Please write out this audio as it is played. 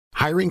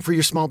Hiring for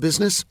your small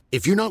business?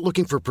 If you're not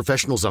looking for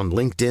professionals on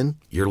LinkedIn,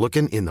 you're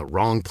looking in the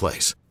wrong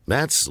place.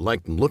 That's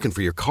like looking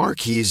for your car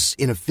keys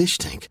in a fish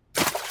tank.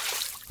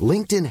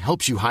 LinkedIn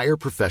helps you hire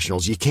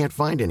professionals you can't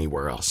find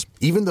anywhere else,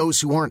 even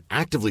those who aren't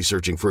actively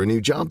searching for a new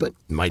job but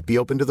might be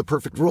open to the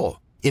perfect role.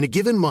 In a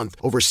given month,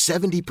 over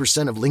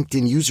 70% of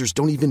LinkedIn users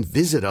don't even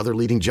visit other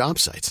leading job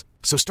sites.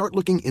 So start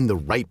looking in the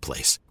right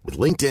place. With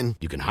LinkedIn,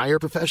 you can hire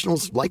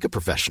professionals like a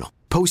professional.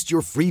 Post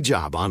your free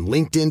job on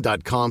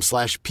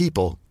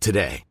linkedin.com/people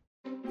today.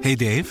 Hey,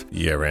 Dave.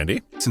 Yeah,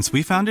 Randy. Since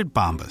we founded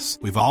Bombas,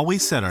 we've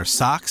always said our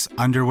socks,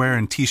 underwear,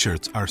 and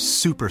T-shirts are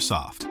super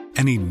soft.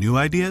 Any new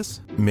ideas?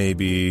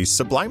 Maybe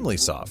sublimely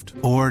soft.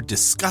 Or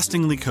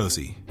disgustingly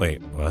cozy.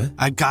 Wait, what?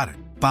 I got it.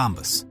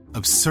 Bombas.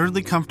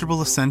 Absurdly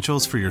comfortable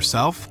essentials for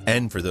yourself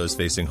and for those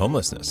facing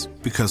homelessness.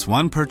 Because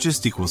one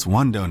purchased equals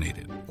one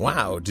donated.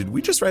 Wow, did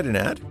we just write an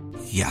ad?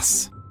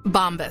 Yes.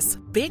 Bombas.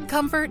 Big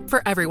comfort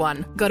for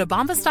everyone. Go to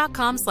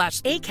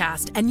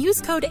bombas.com/ACAST and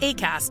use code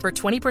ACAST for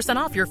 20%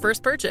 off your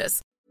first purchase.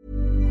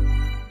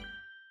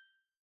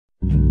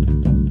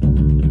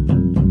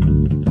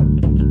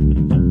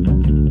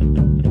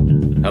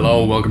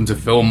 Hello, welcome to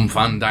Film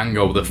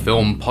Fandango, the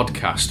film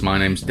podcast. My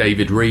name's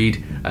David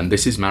Reed, and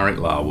this is Marek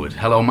Larwood.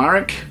 Hello,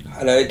 Marek.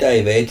 Hello,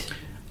 David.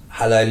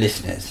 Hello,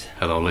 listeners.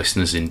 Hello,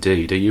 listeners,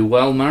 indeed. Are you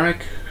well,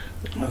 Marek?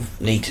 I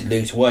need to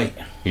lose weight.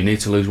 You need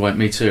to lose weight,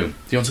 me too. Do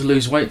you want to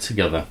lose weight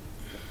together?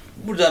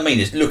 What does that mean?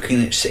 It's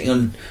looking at sitting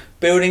on,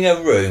 building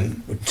a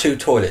room with two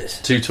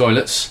toilets. Two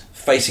toilets.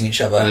 Facing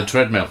each other. And a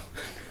treadmill.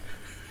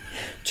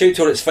 Two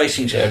toilets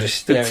facing each other, just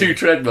staring. The two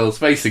treadmills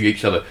facing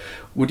each other.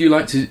 Would you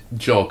like to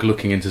jog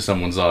looking into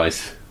someone's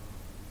eyes?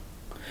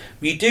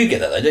 You do get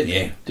that though, don't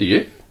you? Do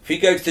you? If you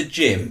go to the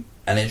gym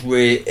and I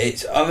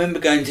remember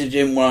going to the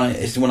gym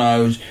when I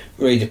was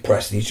really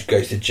depressed and used to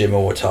go to the gym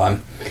all the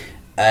time,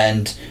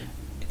 and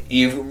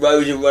you've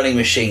rows of running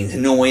machines,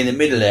 and normally in the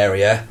middle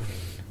area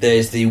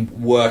there's the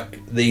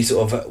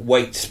sort of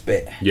weights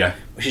bit. Yeah.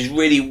 Which is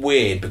really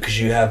weird because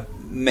you have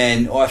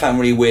men, I found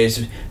really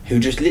weird, who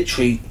just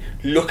literally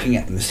looking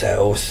at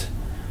themselves.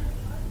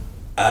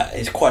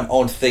 It's quite an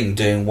odd thing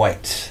doing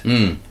weights.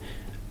 And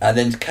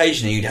then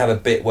occasionally you'd have a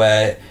bit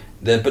where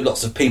there'd be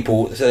lots of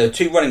people, so there are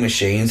two running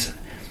machines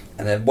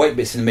and the weight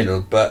bits in the middle,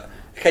 but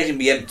occasionally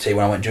be empty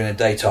when I went during the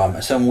daytime,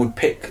 and someone would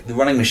pick the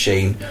running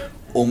machine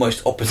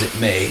almost opposite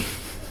me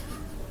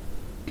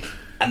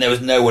and there was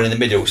no one in the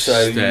middle,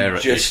 so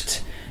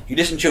you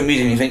listen to your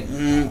music and you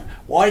think,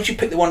 why did you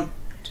pick the one?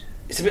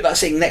 It's a bit like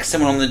sitting next to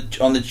someone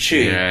on the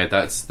tube. Yeah,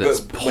 that's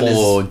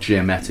poor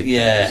geometric,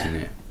 isn't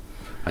it?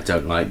 I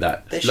don't like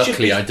that.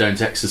 Luckily, I don't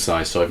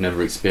exercise, so I've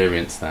never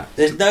experienced that.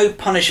 There's no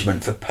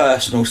punishment for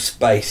personal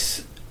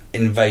space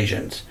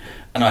invasions.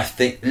 And I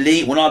think,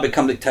 when I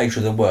become dictator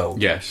of the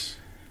world... Yes.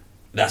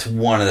 That's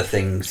one of the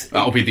things...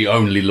 That'll be the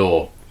only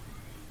law.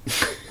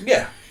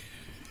 Yeah.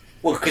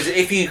 Well, because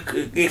if you're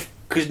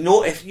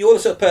the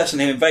sort of person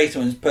who invades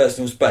someone's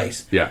personal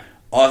space... Yeah.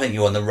 I think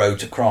you're on the road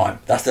to crime.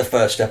 That's the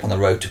first step on the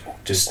road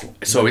to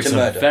So it's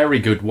murder. A very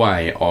good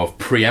way of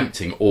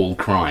preempting all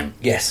crime.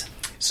 Yes.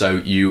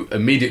 So you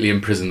immediately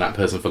imprison that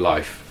person for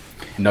life.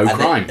 No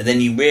crime. And then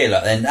you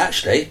realise,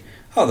 actually,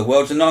 the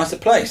world's a nicer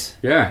place.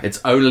 Yeah, it's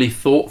only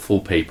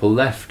thoughtful people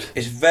left.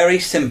 It's very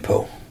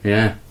simple.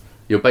 Yeah.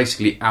 You're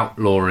basically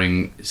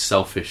outlawing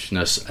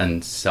selfishness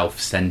and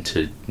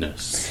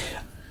self-centeredness.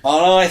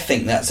 And I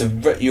think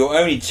you're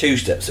only 2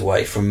 steps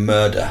away from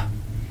murder.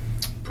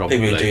 Probably.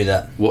 People who do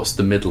that. What's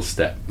the middle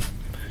step?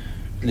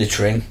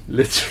 Littering.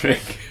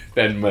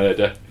 Then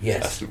murder.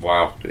 Yes.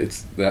 Wow.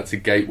 That's a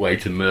gateway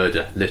to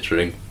murder.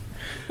 Littering.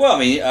 Well, I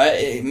mean,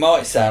 it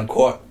might sound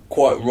quite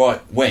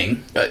right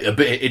wing. A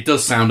bit. It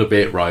does sound a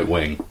bit right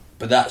wing.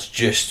 But that's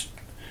just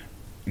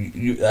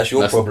that's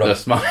your problem.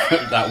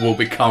 That will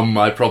become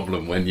my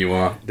problem when you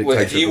are dictator. Well,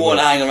 if you want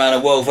to hang around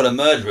a world full of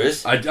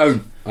murderers, I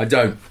don't.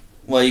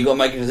 Well, you've got to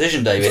make a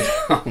decision, David.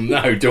 Oh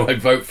no! Do I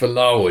vote for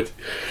Larwood?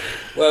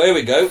 Well, here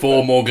we go.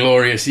 4 more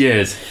glorious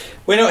years.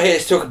 We're not here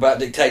to talk about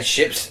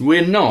dictatorships.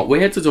 We're not. We're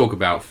here to talk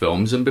about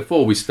films, and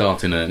before we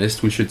start in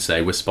earnest, we should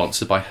say we're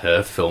sponsored by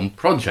Her Film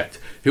Project,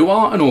 who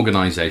are an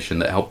organisation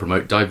that help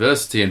promote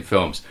diversity in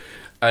films.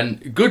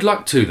 And good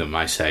luck to them,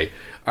 I say.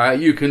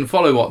 You can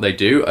follow what they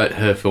do at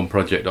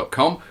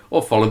herfilmproject.com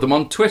or follow them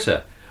on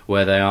Twitter,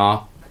 where they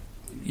are,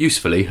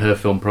 usefully, Her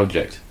Film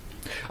Project.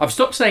 I've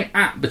stopped saying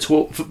 @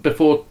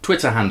 before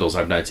Twitter handles,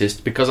 I've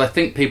noticed, because I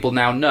think people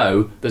now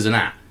know there's an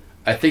 @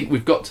 I think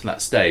we've got to that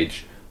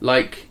stage,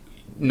 like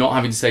not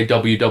having to say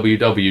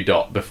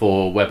www.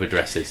 Before web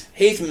addresses.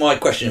 Here's my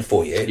question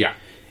for you. Yeah.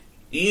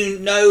 You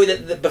know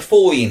that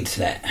before the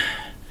internet,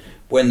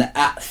 when the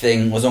 @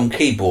 thing was on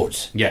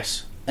keyboards,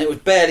 Yes. it was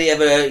barely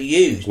ever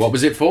used. What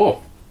was it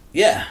for?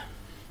 Yeah.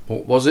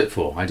 What was it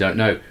for? I don't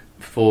know.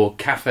 For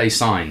cafe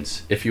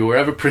signs. If you were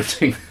ever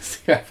printing this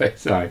cafe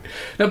sign.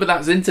 No, but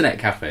that's internet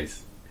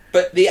cafes.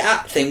 But the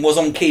 @ thing was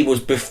on keyboards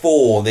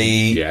before the...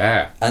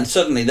 Yeah. And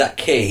suddenly that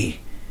key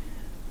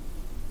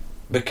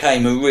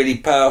became a really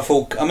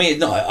powerful... I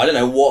mean, I don't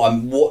know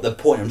what the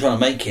point I'm trying to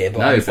make here,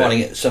 but I'm finding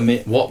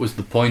it... What was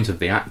the point of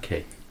the @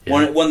 key?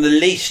 Yeah. One of the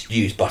least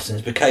used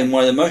buttons became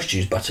one of the most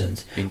used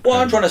buttons. Incredible.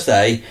 What I'm trying to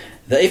say,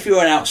 that if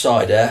you're an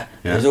outsider,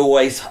 Yeah. there's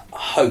always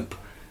hope.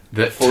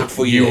 That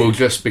For you you, will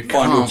just find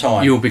become your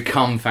time. you'll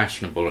become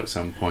fashionable at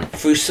some point.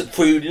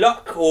 Through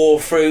luck or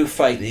through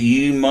fate, that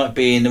you might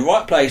be in the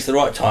right place at the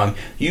right time.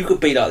 You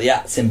could be like the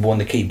 @ symbol on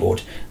the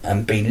keyboard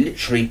and be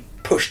literally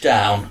pushed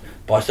down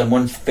by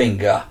someone's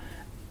finger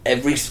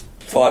every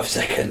 5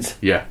 seconds.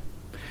 Yeah.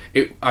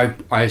 I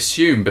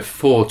assume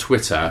before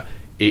Twitter,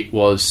 it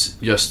was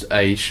just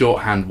a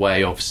shorthand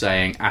way of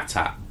saying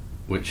AT-AT,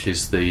 which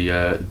is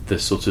the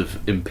sort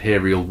of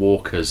Imperial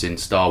walkers in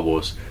Star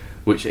Wars,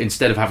 which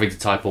instead of having to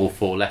type all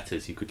 4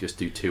 letters, you could just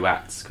do 2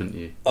 ats, couldn't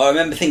you? I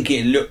remember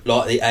thinking it looked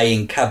like the A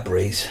in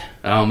Cadbury's.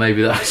 Oh,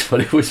 maybe that's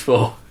what it was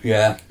for.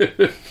 Yeah.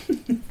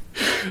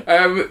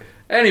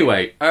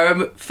 Anyway,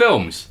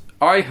 films.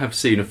 I have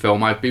seen a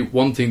film I've been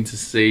wanting to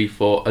see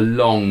for a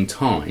long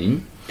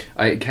time.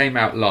 It came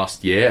out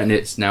last year and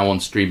it's now on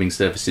streaming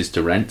services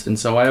to rent, and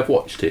so I have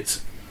watched it,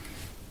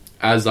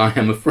 as I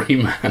am a free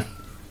man.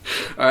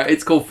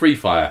 It's called Free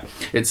Fire.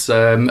 It's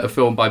a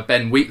film by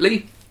Ben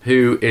Wheatley,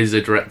 who is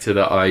a director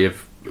that I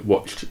have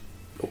watched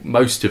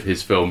most of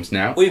his films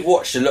now. We've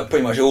watched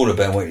pretty much all of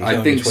Ben Wheatley's.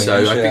 I think between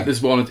so. us, I yeah. think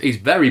there's one. He's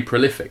very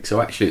prolific, so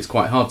actually it's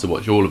quite hard to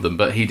watch all of them.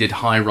 But he did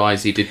High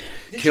Rise, he did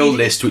Kill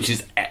List, which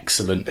is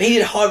excellent. He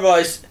did High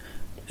Rise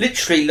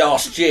literally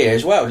last year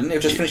as well, didn't he?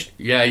 It just finished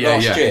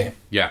last year.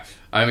 Yeah.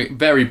 I mean,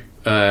 very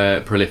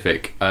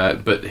prolific.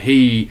 But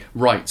he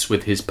writes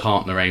with his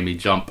partner Amy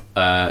Jump,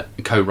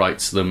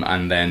 co-writes them,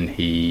 and then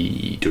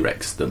he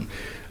directs them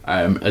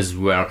as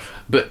well.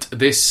 But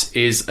this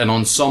is an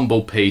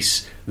ensemble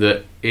piece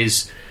that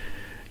is...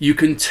 You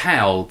can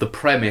tell the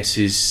premise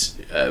is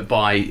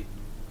by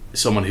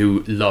someone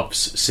who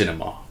loves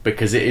cinema,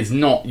 because it is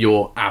not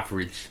your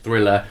average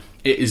thriller.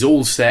 It is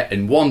all set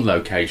in one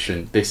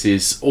location. This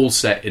is all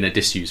set in a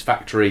disused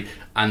factory,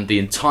 and the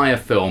entire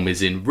film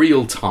is in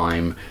real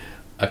time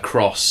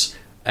across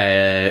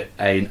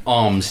an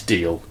arms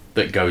deal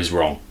that goes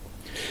wrong.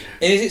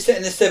 And is it set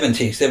in the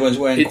 70s? Everyone's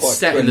wearing It's quite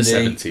set trendy. in the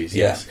 70s,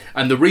 yes.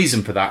 And the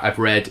reason for that, I've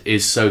read,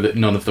 is so that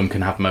none of them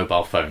can have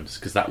mobile phones,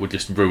 because that would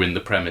just ruin the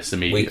premise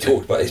immediately. We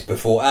talked about this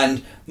before,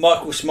 and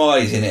Michael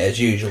Smiley's in it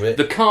as usual.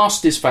 The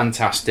cast is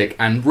fantastic,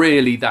 and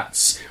really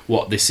that's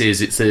what this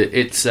is.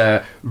 It's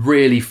a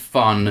really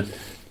fun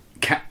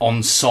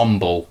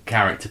ensemble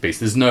character piece.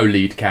 There's no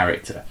lead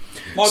character.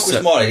 Michael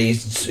Smiley,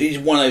 he's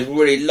one of those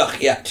really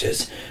lucky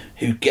actors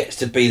who gets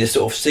to be the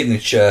sort of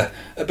signature,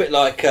 a bit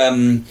like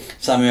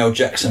Samuel L.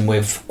 Jackson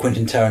with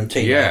Quentin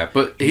Tarantino. Yeah,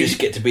 but you just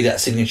get to be that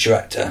signature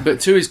actor. But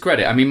to his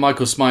credit, I mean,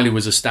 Michael Smiley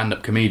was a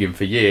stand-up comedian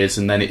for years,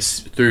 and then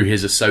it's through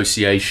his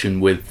association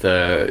with,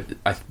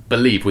 I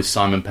believe, with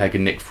Simon Pegg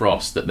and Nick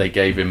Frost that they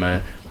gave him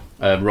a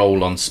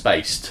role on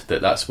Spaced.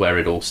 That's where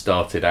it all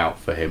started out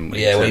for him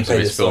in terms of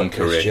his film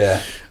career.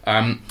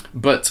 Yeah.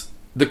 But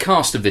the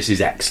cast of this is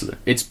excellent.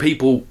 It's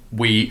people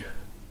we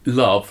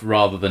love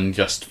rather than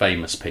just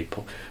famous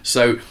people.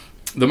 So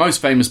the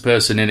most famous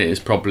person in it is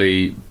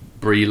probably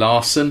Brie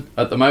Larson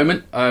at the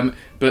moment,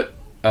 but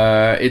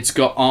it's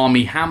got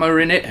Armie Hammer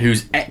in it,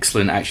 who's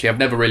excellent actually. I've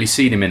never really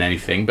seen him in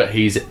anything, but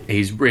he's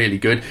really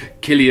good.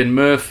 Cillian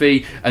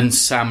Murphy and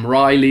Sam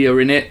Riley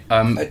are in it.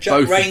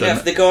 Jack Rayner,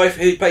 the guy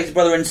who plays his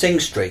brother in Sing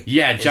Street.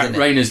 Yeah, Jack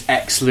Rayner's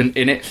excellent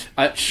in it.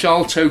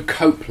 Sharlto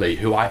Copley,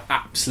 who I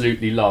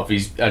absolutely love,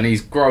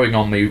 he's growing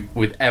on me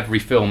with every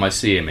film I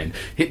see him in.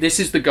 This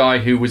is the guy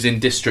who was in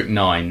District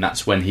 9.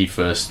 That's when he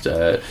first...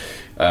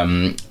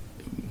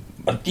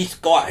 this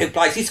guy, who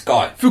plays this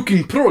guy?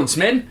 Fucking prawns,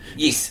 man.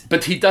 Yes.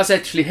 But he does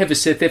actually have a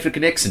South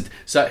African accent.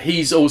 So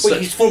he's also... Well,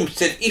 he's from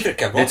South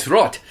Africa, right? That's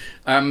right.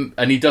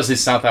 And he does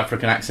his South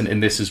African accent in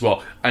this as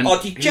well. And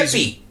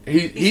Chippy.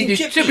 He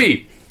did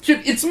Chippy.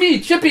 It's me,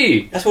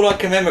 Chippy. That's what I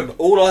can remember.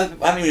 I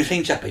haven't even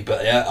seen Chippy,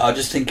 but I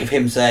just think of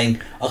him saying...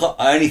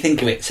 I only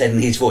think of it said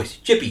in his voice.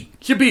 Chippy.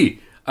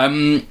 Chippy.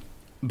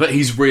 But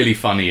he's really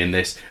funny in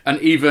this. And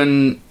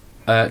even...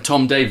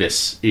 Tom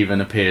Davis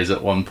even appears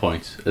at one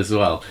point as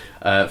well,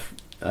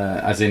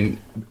 as in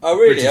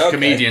British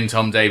comedian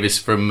Tom Davis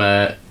from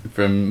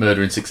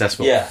Murder and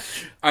Successful. Yeah.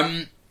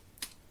 And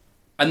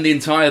the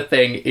entire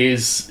thing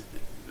is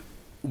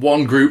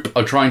one group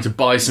are trying to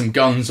buy some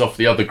guns off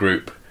the other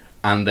group,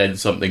 and then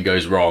something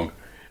goes wrong,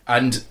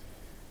 and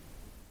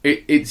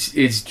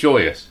it's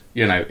joyous.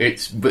 You know,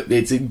 but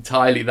it's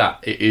entirely that.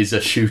 It is a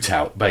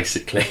shootout,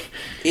 basically.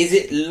 Is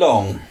it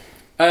long?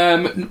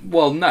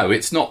 Well, no,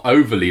 it's not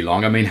overly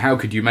long. I mean, how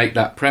could you make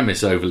that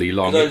premise overly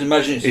long? I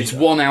imagine it's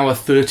 1 hour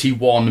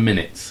 31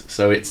 minutes,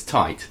 so it's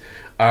tight.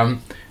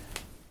 And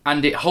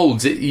it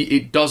holds.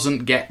 It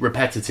doesn't get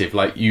repetitive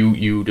like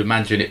you'd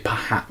imagine it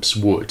perhaps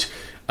would.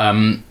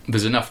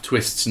 There's enough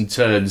twists and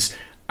turns.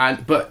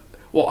 But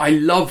what I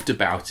loved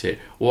about it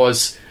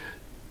was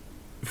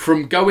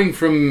going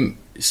from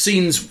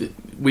scenes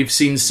we've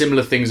seen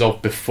similar things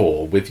of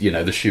before with, the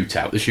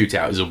shootout. The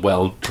shootout is a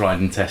well tried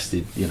and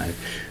tested,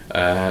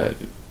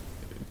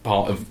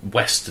 part of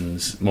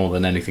westerns more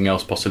than anything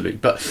else possibly,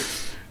 but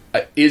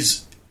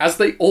is as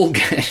they all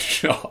get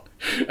shot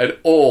and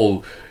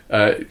all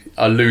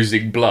are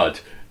losing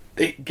blood,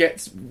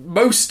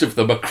 most of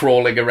them are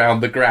crawling around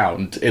the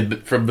ground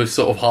from the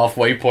sort of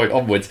halfway point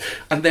onwards,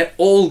 and they're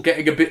all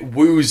getting a bit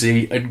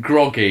woozy and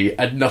groggy,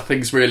 and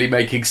nothing's really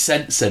making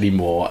sense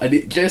anymore, and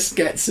it just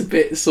gets a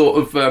bit sort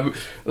of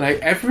like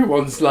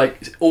everyone's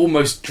like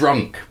almost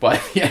drunk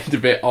by the end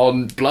of it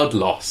on blood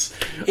loss.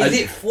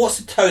 What's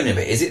the tone of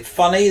it? Is it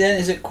funny then?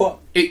 Is it quite...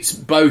 It's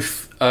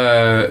both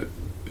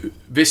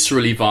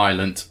viscerally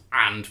violent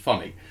and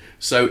funny,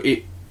 so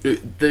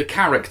the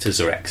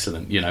characters are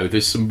excellent. You know,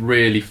 there's some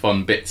really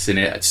fun bits in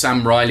it.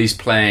 Sam Riley's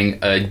playing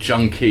a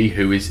junkie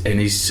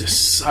he's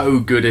just so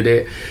good at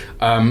it.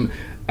 And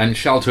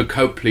Shalto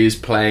Copley is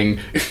playing...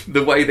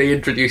 The way they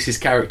introduce his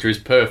character is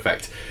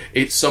perfect.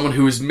 It's someone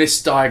who was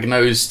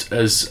misdiagnosed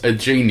as a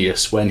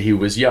genius when he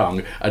was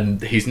young,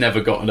 and he's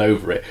never gotten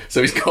over it.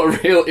 So he's got a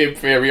real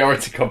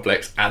inferiority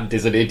complex and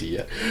is an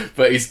idiot.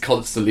 But he's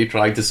constantly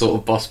trying to sort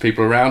of boss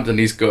people around, and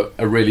he's got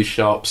a really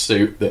sharp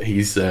suit that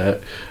he's...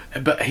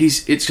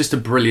 it's just a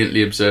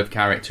brilliantly observed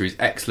character. He's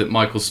excellent.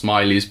 Michael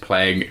Smiley is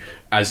playing,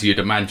 as you'd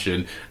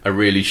imagine, a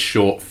really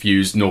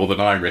short-fused Northern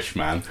Irish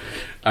man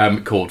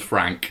called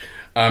Frank.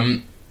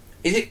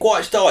 Is it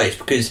quite stylish?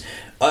 Because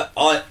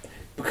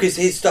because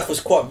his stuff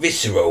was quite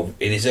visceral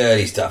in his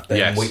early stuff,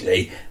 Ben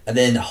Wheatley, and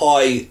then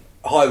High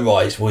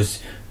Rise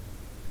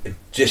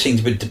just seemed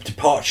to be a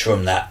departure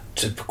from that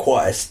to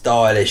quite a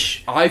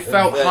stylish... I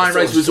felt High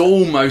Rise was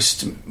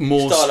almost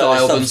more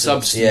style than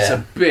substance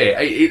a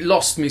bit. It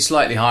lost me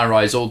slightly, High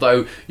Rise,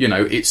 although, you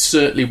know, it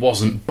certainly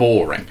wasn't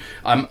boring.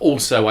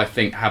 Also, I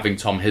think having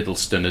Tom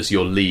Hiddleston as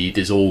your lead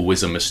is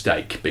always a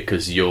mistake,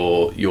 because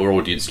your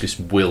audience just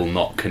will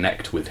not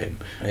connect with him,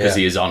 because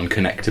he is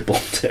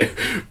unconnectable too.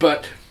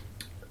 But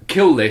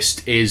Kill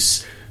List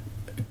is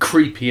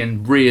creepy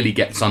and really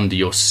gets under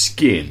your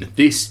skin.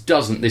 This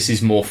doesn't. This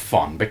is more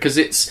fun because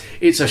it's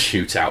a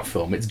shootout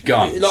film. It's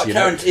guns. Is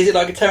it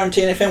like a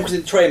Tarantino film? Because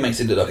the trailer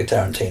makes it look like a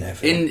Tarantino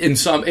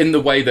film. In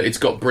the way that it's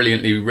got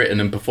brilliantly written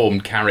and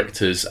performed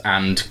characters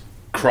and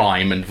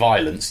crime and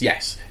violence.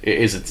 Yes, it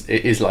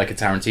is like a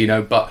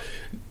Tarantino, but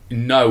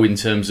no, in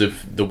terms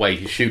of the way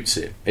he shoots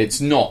it,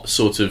 it's not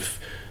sort of.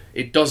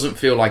 It doesn't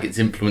feel like it's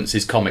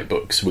influences comic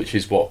books, which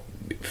is what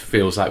it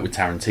feels like with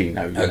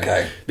Tarantino.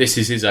 Okay, this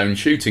is his own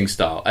shooting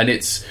style, and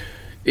it's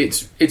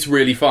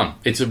really fun.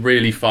 It's a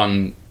really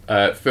fun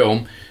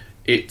film.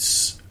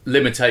 Its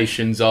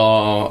limitations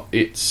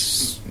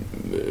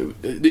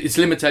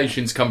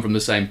come from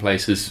the same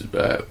place as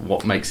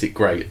what makes it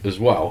great as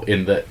well.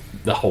 In that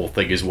the whole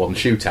thing is one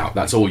shootout.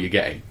 That's all you're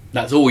getting.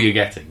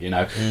 You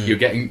know, you're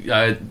getting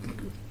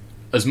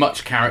as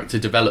much character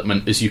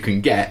development as you can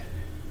get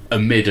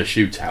amid a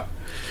shootout.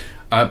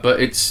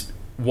 But it's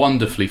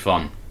wonderfully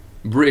fun.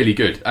 Really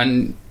good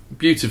and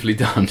beautifully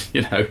done.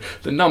 You know,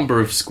 the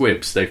number of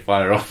squibs they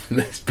fire off in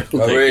this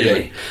building. Oh,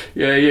 really?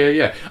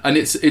 Yeah. And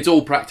it's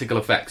all practical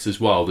effects as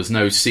well. There's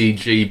no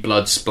CG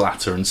blood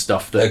splatter and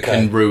stuff that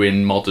can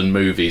ruin modern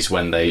movies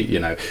when they, you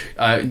know.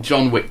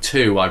 John Wick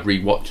 2 I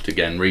rewatched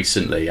again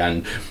recently,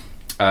 and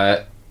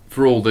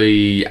for all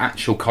the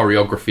actual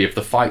choreography of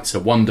the fights are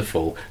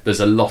wonderful, there's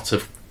a lot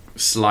of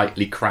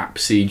slightly crap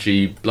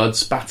CG blood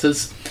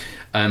spatters,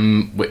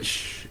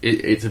 which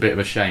it's a bit of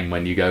a shame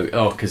when you go,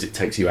 because it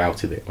takes you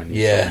out of it when you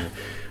see it.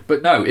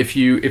 But no, if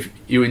you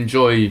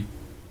enjoy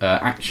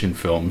action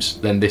films,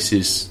 then this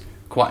is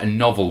quite a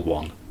novel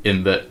one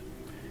in that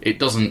it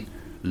doesn't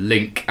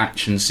link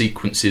action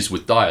sequences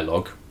with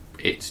dialogue.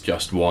 It's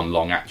just one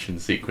long action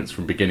sequence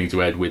from beginning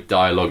to end with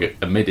dialogue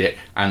amid it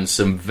and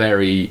some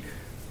very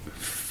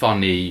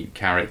funny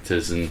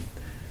characters and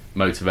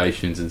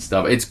motivations and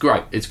stuff. It's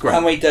great. How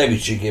many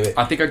Davids should you give it?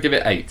 I think I'd give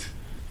it 8.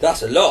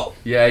 That's a lot.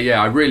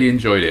 Yeah, I really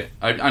enjoyed it,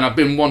 and I've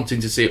been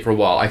wanting to see it for a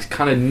while. I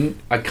kind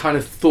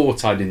of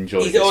thought I'd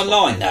enjoy it. Is it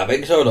online now?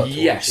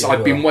 Yes,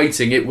 I've been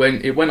waiting. It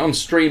went on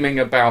streaming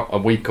about a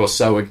week or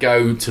so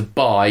ago to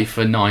buy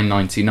for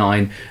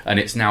 $9.99, and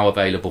it's now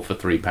available for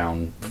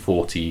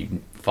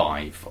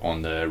 £3.45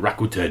 on the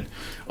Rakuten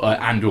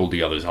and all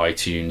the others,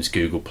 iTunes,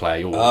 Google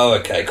Play.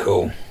 Okay,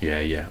 cool.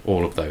 Yeah,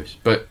 all of those.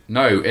 But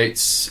no,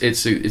 it's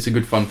a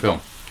good fun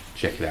film.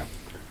 Check it out.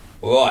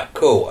 Right,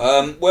 cool.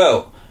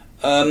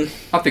 I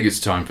think it's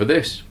time for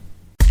this.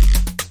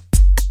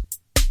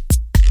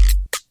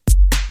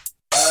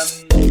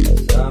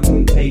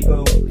 Some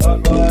people are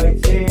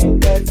writing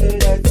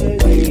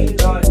letters, we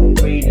like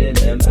reading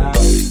them out.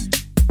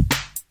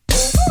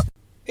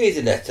 Here's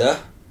a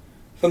letter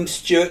from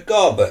Stuart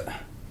Garbett.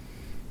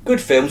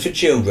 Good films for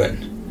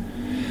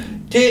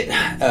children. He's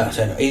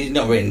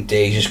not written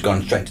dear, he's just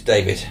gone straight to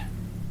David.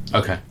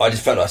 Okay. I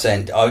just felt like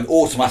saying, I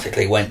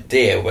automatically went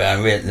dear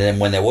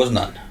when there was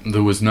none.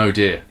 There was no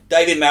dear.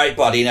 David married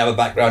Buddy and other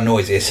background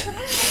noises.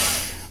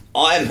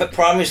 I am a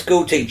primary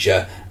school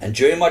teacher, and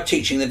during my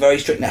teaching the very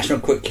strict national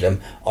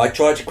curriculum, I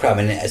tried to cram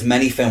in as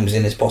many films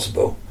in as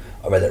possible.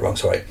 I read that wrong,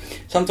 sorry.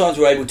 Sometimes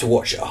we're able to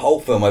watch a whole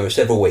film over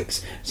several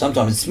weeks,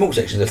 sometimes small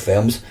sections of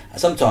films,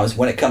 and sometimes,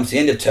 when it comes to the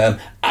end of term,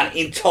 an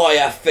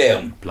entire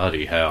film.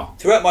 Bloody hell.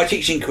 Throughout my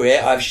teaching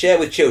career, I have shared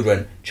with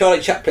children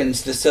Charlie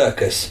Chaplin's The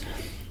Circus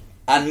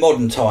and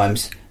Modern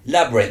Times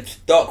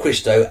Labyrinth, Dark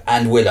Crystal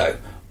and Willow.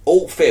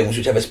 All films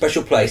which have a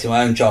special place in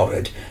my own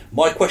childhood.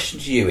 My question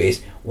to you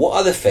is, what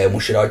other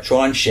films should I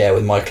try and share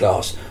with my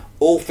class?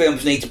 All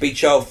films need to be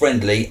child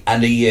friendly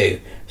and are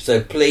you.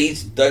 So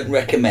please don't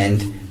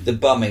recommend The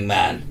Bumming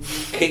Man.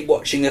 Keep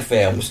watching the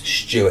films,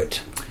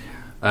 Stuart.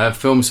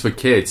 Films for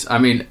kids. I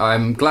mean,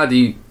 I'm glad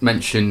you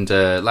mentioned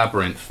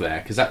Labyrinth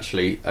there, because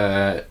actually,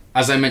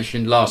 as I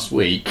mentioned last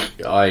week,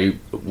 I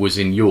was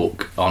in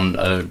York on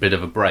a bit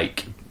of a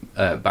break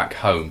back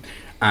home,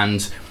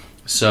 and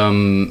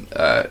some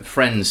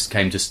friends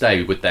came to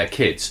stay with their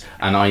kids,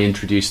 and I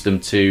introduced them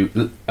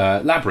to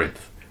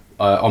Labyrinth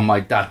on my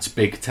dad's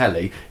big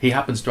telly. He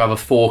happens to have a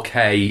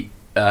 4K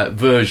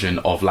version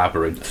of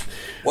Labyrinth.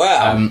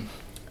 Wow.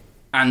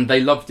 And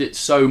they loved it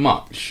so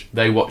much,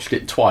 they watched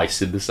it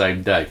twice in the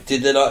same day.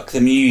 Did they like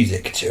the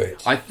music to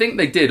it? I think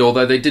they did,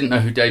 although they didn't know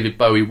who David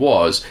Bowie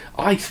was.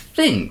 I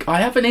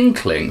have an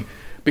inkling,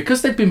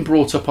 because they've been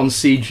brought up on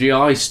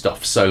CGI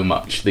stuff so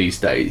much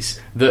these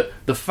days, that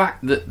the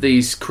fact that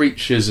these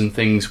creatures and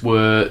things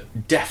were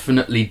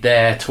definitely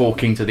there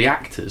talking to the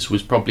actors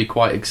was probably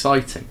quite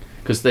exciting,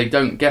 because they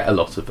don't get a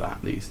lot of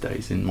that these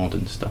days in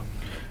modern stuff.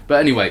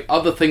 But anyway,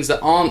 other things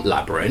that aren't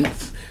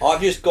Labyrinth...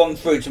 I've just gone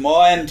through to my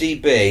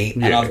IMDb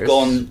and I've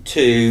gone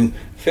to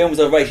films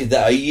I've rated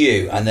that are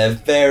you, and there are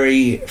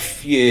very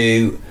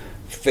few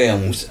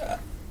films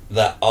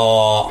that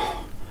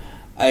are...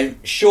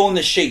 Shaun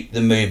the Sheep,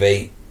 the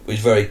movie, was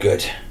very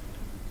good.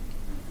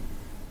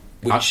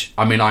 Which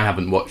I mean, I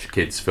haven't watched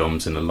kids'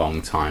 films in a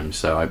long time,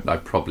 so I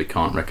probably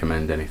can't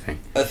recommend anything.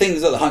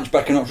 Things like The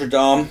Hunchback of Notre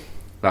Dame.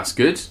 That's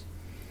good.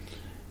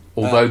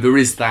 Although there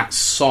is that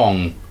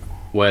song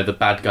where the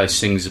bad guy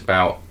sings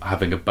about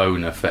having a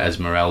boner for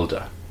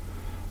Esmeralda.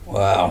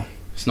 Wow.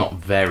 It's not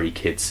very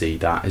kidsy,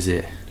 that, is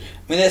it? I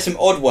mean, there's some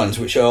odd ones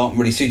which aren't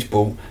really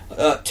suitable.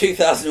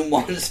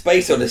 2001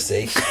 Space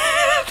Odyssey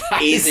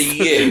is a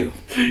you.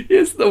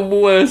 It's the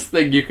worst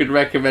thing you could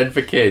recommend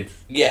for kids.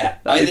 Yeah.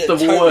 It's the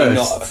totally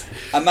worst.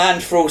 Not. A Man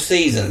for All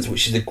Seasons,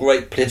 which is a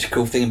great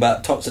political thing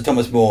about Sir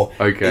Thomas More.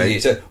 Okay.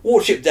 So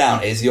Watership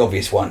Down is the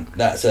obvious one.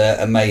 That's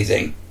an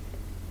amazing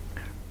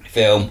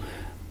film.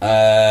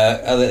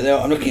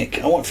 I'm looking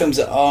at... I want films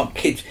that aren't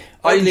kids.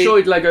 I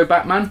enjoyed Lego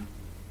Batman.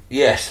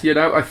 Yes. You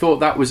know, I thought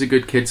that was a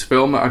good kids'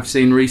 film that I've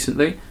seen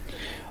recently.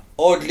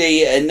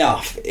 Oddly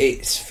enough,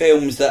 it's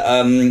films that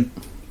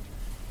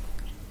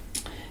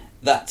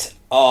that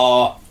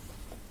are...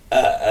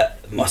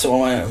 I'm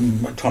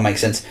trying to make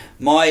sense.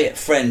 My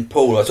friend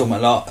Paul, I was talking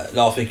about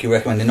last week, who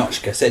recommended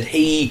Notchka, said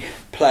he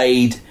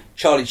played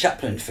Charlie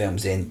Chaplin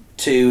films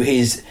to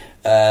his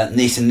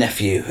niece and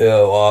nephew, who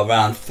are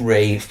around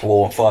 3,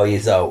 4, 5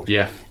 years old.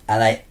 Yeah.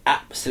 And they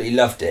absolutely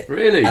loved it.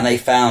 Really? And they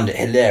found it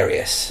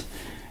hilarious.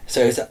 So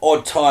it's an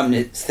odd time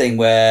thing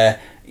where,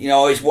 you know, I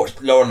always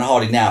watch Laurel and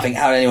Hardy now. I think,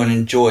 how did anyone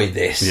enjoy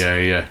this?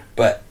 Yeah.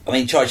 But, I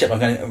mean, Charlie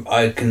Chaplin,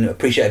 I can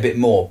appreciate a bit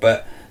more,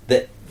 but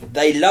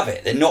they love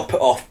it. They're not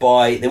put off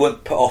by... They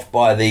weren't put off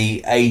by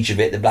the age of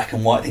it, the black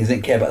and white things. They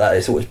didn't care about that.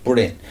 They thought it was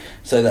brilliant.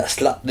 So that's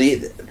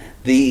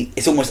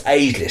it's almost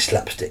ageless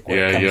slapstick when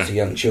it comes to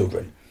young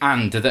children.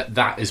 And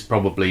that is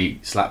probably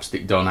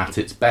slapstick done at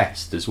its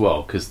best as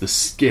well, because the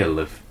skill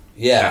of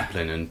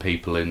Chaplin and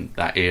people in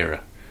that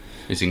era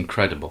is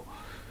incredible.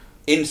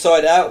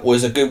 Inside Out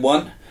was a good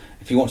one.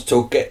 If you want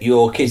to get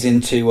your kids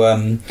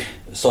into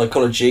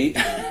psychology,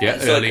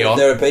 early on.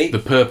 Therapy. The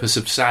Purpose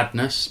of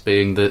Sadness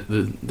being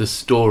the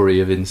story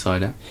of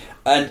Inside Out.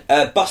 And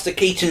Buster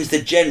Keaton's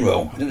The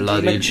General. Did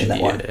you mention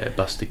that one? Yeah,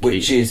 Buster Keaton.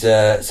 Which is...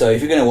 so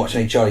if you're going to watch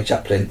any Charlie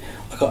Chaplin...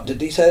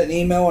 Did he say that in the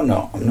email or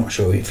not? I'm not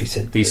sure if he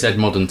said... He said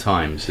Modern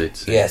Times.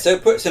 So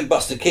put some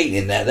Buster Keaton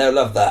in there. They'll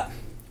love that.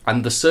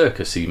 And The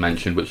Circus he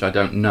mentioned, which I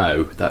don't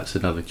know. That's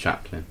another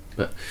Chaplin.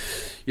 But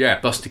yeah,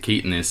 Buster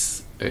Keaton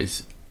is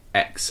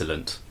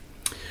excellent.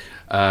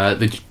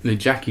 The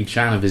Jackie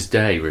Chan of his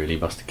day, really,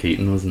 Buster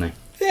Keaton, wasn't he?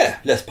 Yeah,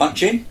 less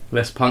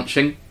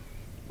punching.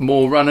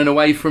 More running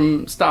away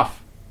from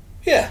stuff.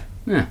 Yeah.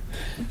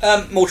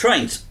 More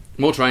trains.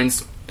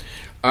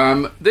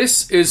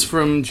 This is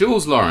from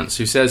Jules Lawrence,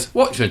 who says,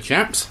 "Watcher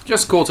chaps,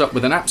 just caught up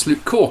with an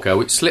absolute corker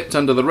which slipped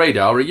under the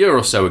radar a year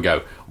or so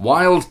ago.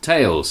 Wild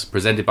Tales,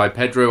 presented by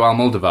Pedro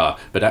Almodovar,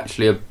 but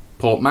actually a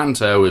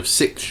portmanteau of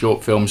 6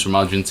 short films from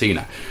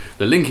Argentina.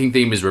 The linking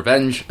theme is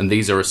revenge, and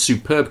these are a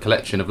superb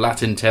collection of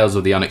Latin tales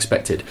of the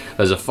unexpected.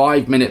 There's a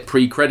 5-minute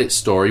pre-credits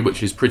story,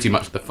 which is pretty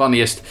much the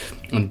funniest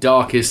and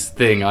darkest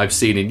thing I've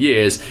seen in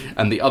years,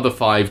 and the other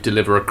 5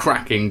 deliver a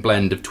cracking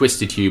blend of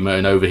twisted humour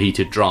and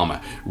overheated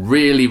drama.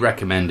 Really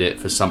recommend it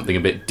for something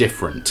a bit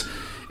different."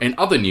 In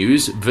other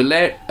news,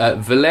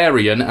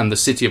 Valerian and the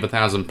City of a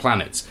Thousand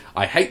Planets.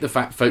 I hate the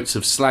fact folks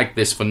have slagged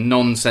this for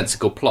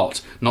nonsensical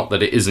plot, not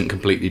that it isn't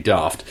completely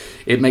daft.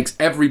 It makes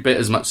every bit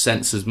as much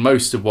sense as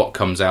most of what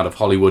comes out of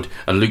Hollywood,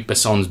 and Luc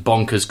Besson's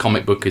bonkers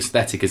comic book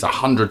aesthetic is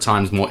 100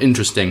 times more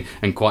interesting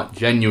and quite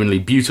genuinely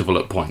beautiful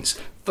at points.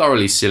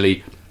 Thoroughly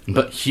silly,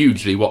 but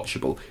hugely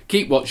watchable.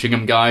 Keep watching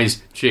them,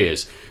 guys.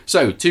 Cheers.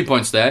 So, 2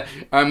 points there.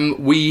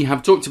 We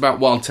have talked about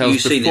Wild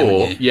Tales before. Seen it,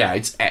 haven't you? Yeah,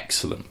 it's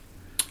excellent.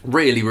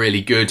 Really,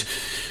 really good.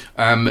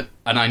 And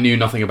I knew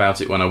nothing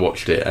about it when I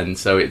watched it, and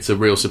so it's a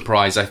real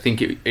surprise. I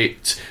think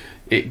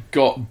it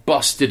got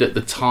busted at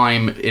the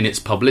time in its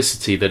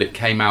publicity that it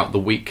came out the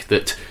week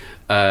that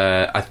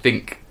I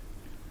think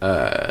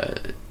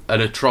an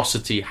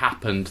atrocity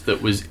happened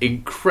that was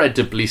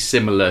incredibly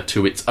similar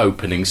to its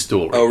opening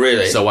story. Oh,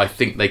 really? So I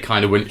think they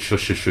kind of went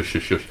shush, shush, shush,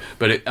 shush, shush.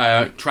 But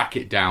track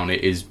it down.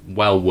 It is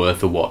well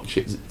worth a watch.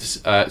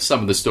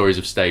 Some of the stories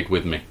have stayed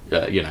with me.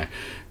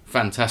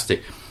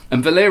 Fantastic.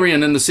 And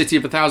Valerian and the City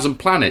of a Thousand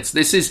Planets.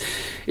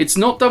 It's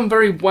not done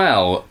very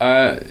well.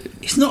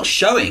 It's not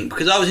showing,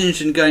 because I was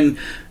interested in going...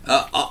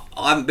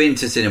 I haven't been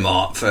to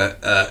cinema for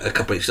a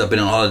couple of weeks because I've been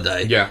on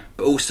holiday. Yeah.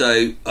 But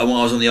also, when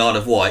I was on the Isle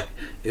of Wight,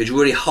 it was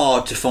really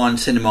hard to find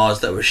cinemas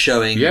that were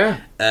showing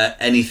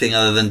anything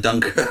other than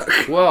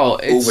Dunkirk. Well,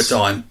 all the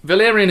time.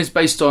 Valerian is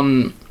based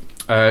on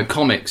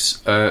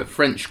comics,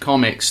 French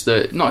comics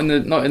that not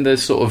in the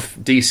sort of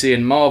DC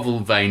and Marvel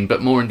vein,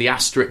 but more in the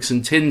Asterix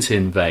and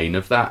Tintin vein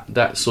of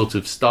that sort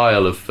of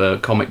style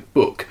of comic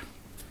book.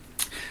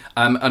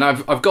 And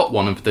I've got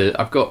one of the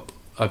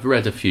I've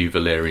read a few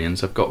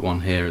Valerians. I've got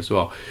one here as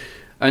well,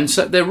 and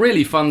so they're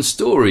really fun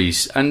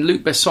stories. And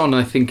Luc Besson,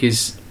 I think,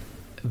 is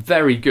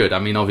very good. I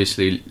mean,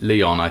 obviously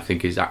Leon, I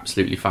think, is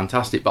absolutely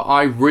fantastic. But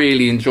I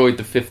really enjoyed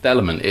The Fifth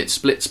Element. It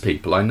splits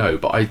people, I know,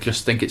 but I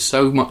just think it's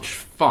so much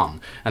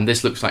fun. And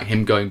this looks like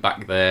him going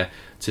back there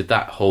to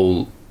that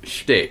whole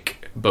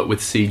shtick, but with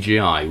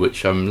CGI,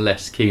 which I'm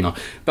less keen on.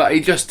 But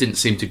it just didn't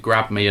seem to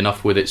grab me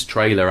enough with its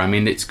trailer. I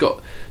mean, it's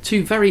got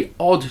two very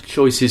odd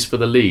choices for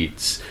the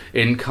leads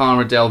in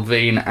Cara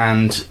Delevingne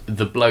and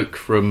the bloke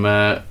from...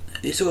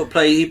 He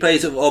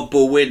plays an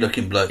oddball,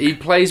 weird-looking bloke. He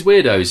plays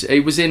weirdos.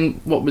 He was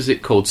in, what was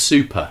it called?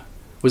 Super.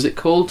 Was it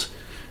called?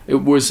 It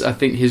was, I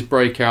think, his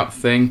breakout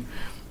thing.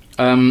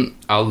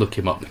 I'll look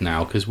him up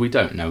now, because we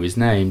don't know his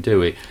name, do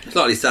we?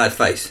 Slightly sad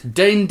face.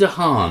 Dane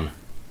DeHaan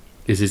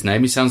is his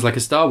name. He sounds like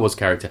a Star Wars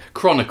character.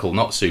 Chronicle,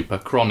 not Super.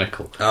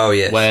 Chronicle. Oh,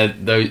 yes. Where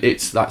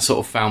it's that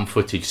sort of found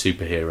footage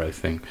superhero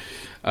thing.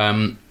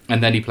 And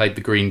then he played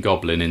the Green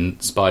Goblin in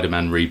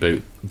Spider-Man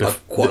reboot. I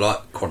quite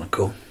like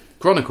Chronicle.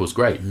 Chronicle's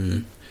great.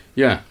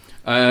 Yeah.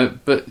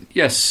 But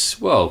yes,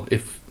 well,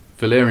 if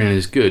Valerian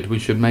is good, we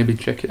should maybe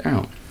check it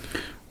out.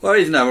 Well,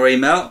 here's another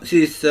email.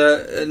 His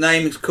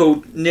name is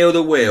called Neil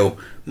the Wheel.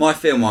 My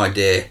film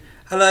idea.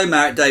 Hello,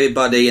 Marek, David,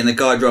 Buddy, and the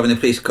guy driving the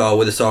police car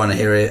with a siren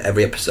here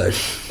every episode.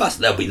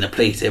 They'll be in the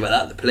police here about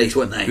that. The police,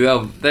 won't they?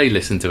 Well, they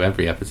listen to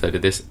every episode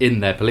of this in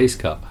their police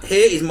car.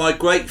 Here is my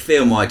great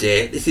film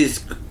idea.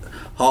 This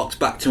harks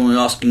back to when we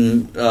were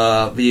asking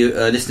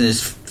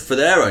listeners for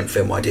their own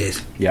film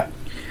ideas. Yeah.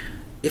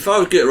 If I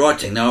was good at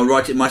writing, then I would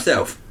write it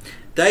myself.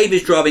 Dave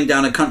is driving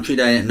down a country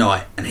lane at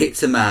night and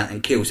hits a man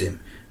and kills him.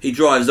 He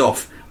drives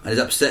off and is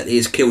upset that he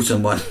has killed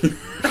someone.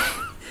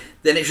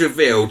 Then it's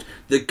revealed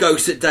the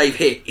ghost that Dave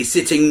hit is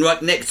sitting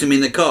right next to him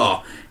in the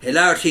car.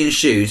 Hilarity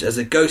ensues as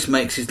the ghost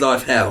makes his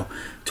life hell.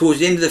 Towards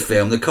the end of the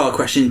film, the car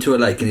crashes into a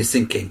lake and is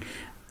sinking.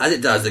 As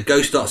it does, the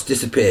ghost starts to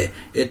disappear.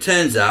 It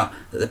turns out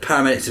that the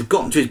paramedics have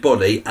gotten to his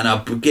body and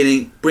are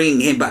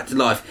bringing him back to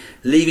life,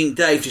 leaving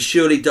Dave to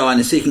surely die in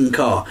a sinking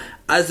car.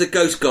 As the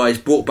ghost guy is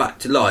brought back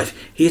to life,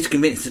 he is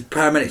convinced the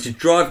paramedics to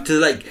drive to the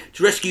lake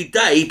to rescue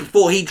Dave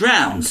before he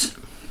drowns.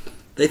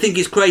 They think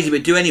he's crazy,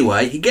 but do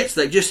anyway. He gets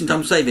there just in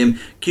time to save him.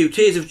 Cue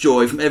tears of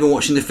joy from everyone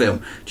watching the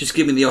film. Just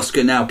give me the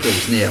Oscar now,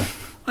 please, Neil. I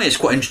think it's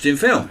quite an interesting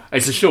film.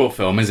 It's a short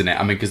film, isn't it?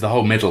 I mean, because the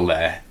whole middle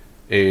there...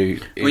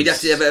 He'd have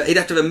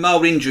to have a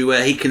mild injury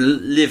where he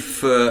can live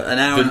for an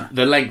hour.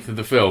 The length of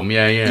the film,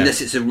 yeah.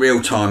 Unless it's a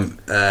real-time...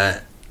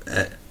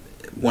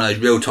 one of those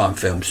real-time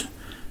films.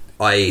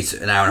 I.e. it's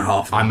an hour and a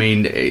half. I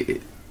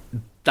mean...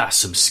 that's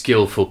some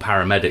skillful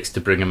paramedics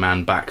to bring a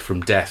man back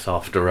from death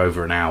after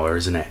over an hour,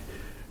 isn't it?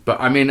 But,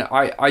 I mean,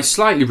 I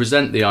slightly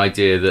resent the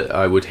idea that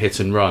I would hit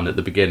and run at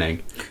the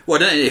beginning.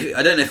 Well,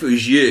 I don't know if it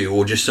was you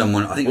or just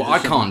someone... I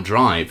can't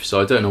drive, so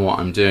I don't know what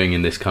I'm doing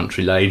in this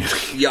country lane.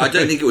 Yeah, I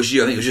don't think it was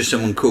you. I think it was just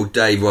someone called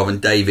Dave rather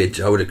than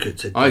David. I would have said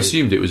Dave. I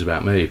assumed it was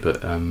about me,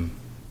 but...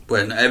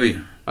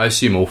 I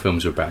assume all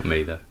films are about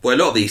me, though. Well, a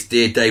lot of these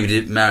Dear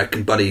David, Marek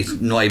and Buddy,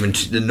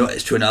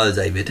 it's to another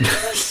David.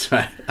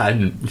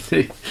 And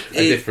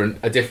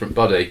a different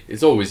Buddy.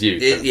 It's always you.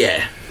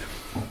 Yeah.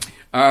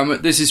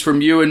 This is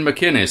from Ewan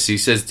McInnes. He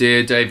says,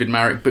 Dear David,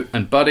 Marek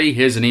and Buddy,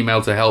 here's an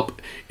email to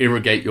help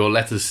irrigate your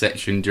letters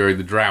section during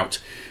the drought.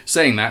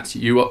 Saying that,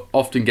 you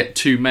often get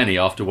too many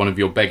after one of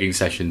your begging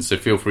sessions, so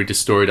feel free to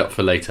store it up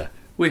for later.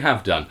 We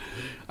have done.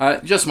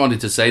 Just wanted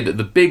to say that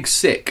The Big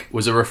Sick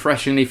was a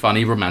refreshingly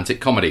funny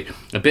romantic comedy.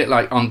 A bit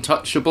like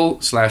Untouchable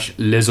 /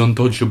 Les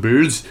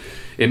Untouchables.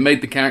 It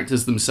made the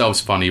characters themselves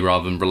funny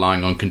rather than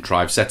relying on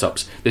contrived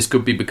setups. This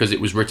could be because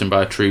it was written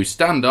by a true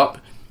stand-up,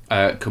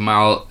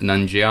 Kumail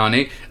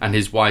Nanjiani, and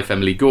his wife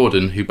Emily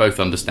Gordon, who both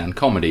understand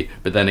comedy,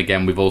 but then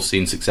again we've all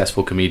seen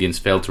successful comedians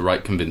fail to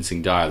write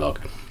convincing dialogue.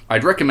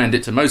 I'd recommend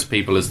it to most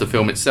people as the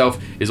film itself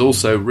is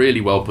also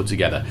really well put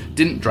together,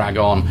 didn't drag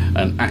on,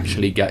 and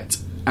actually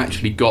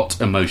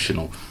got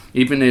emotional.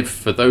 Even if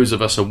for those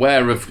of us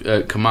aware of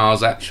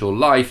Kumail's actual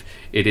life,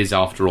 it is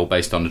after all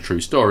based on a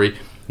true story,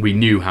 We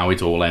knew how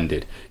it all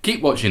ended.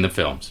 Keep watching the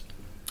films.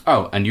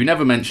 Oh, and you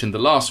never mentioned the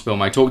last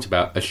film I talked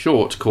about, a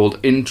short called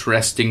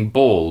Interesting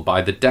Ball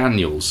by the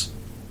Daniels.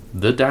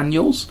 The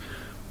Daniels?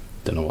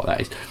 Don't know what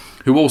that is.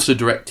 Who also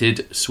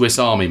directed Swiss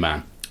Army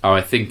Man. Oh,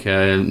 I think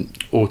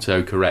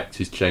autocorrect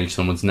has changed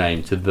someone's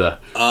name to the...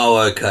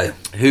 Oh, okay.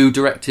 Who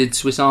directed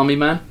Swiss Army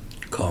Man?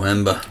 Can't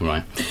remember.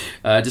 Right.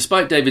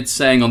 Despite David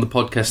saying on the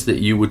podcast that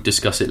you would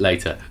discuss it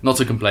later, not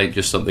a complaint,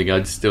 just something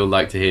I'd still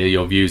like to hear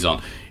your views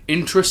on.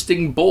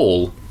 Interesting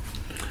Ball.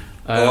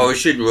 We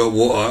should.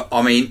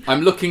 I mean,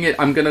 I'm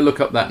going to look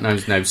up that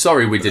name.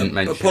 Sorry, we didn't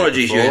mention.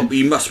 Apologies, it before.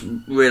 you must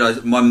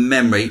realise my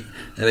memory.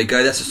 There we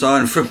go. That's a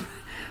sign from.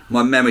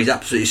 My memory's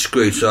absolutely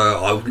screwed, so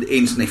I would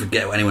instantly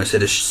forget what anyone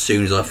said as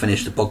soon as I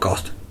finished the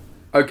podcast.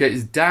 Okay,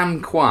 it's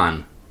Dan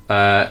Kwan.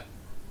 The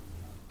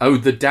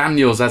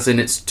Daniels, as in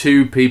it's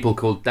two people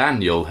called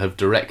Daniel, have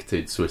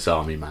directed Swiss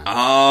Army Man.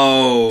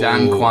 Oh,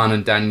 Dan Kwan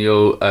and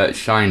Daniel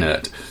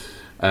Scheinert.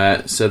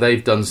 So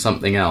they've done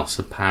something else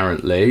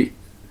apparently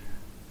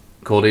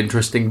called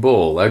Interesting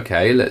Ball.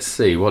 Okay, let's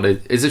see. What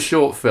is a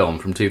short film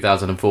from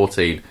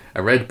 2014.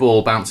 A red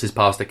ball bounces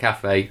past a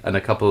cafe and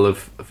a couple of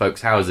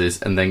folks'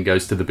 houses and then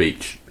goes to the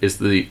beach. Is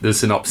the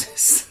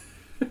synopsis.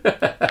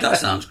 That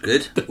sounds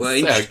good.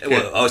 Well,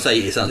 well, I would say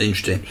it sounds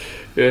interesting.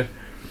 Yeah.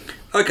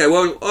 Okay,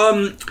 well,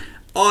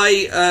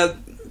 I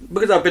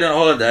because I've been on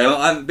holiday,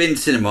 I haven't been to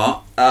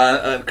cinema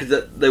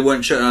because they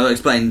weren't showing. I won't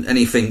explain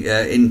anything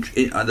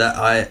that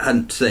I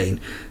hadn't seen.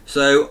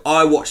 So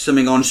I watched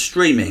something on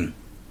streaming.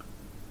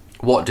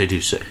 What did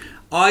you see?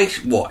 I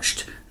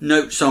watched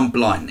Notes on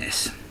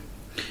Blindness.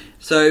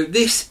 So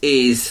this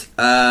is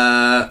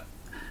a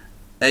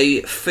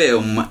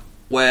film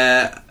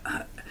where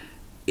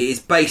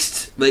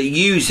it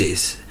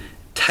uses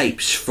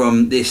tapes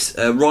from this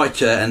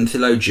writer and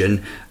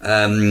theologian.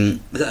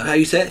 Is that how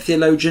you say it?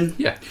 Theologian?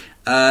 Yeah.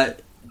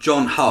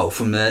 John Hull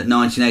from the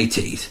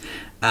 1980s.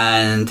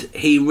 And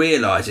he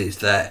realises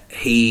that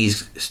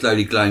he's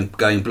slowly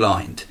going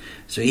blind.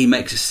 So he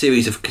makes a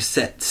series of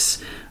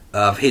cassettes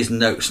of his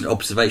notes and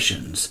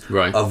observations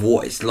of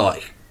what it's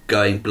like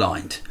going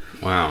blind.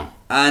 Wow.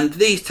 And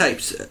these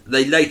tapes,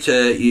 they later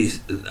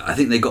I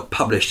think they got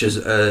published as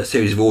a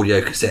series of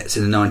audio cassettes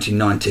in the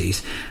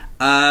 1990s.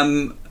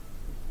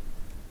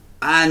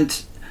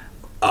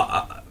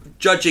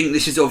 Judging,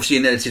 this is obviously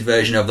an edited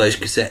version of those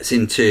cassettes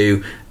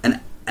into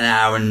an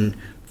hour and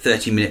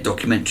 30-minute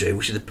documentary,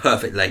 which is the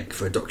perfect length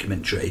for a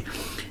documentary.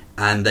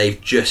 And they've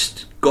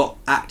just got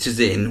actors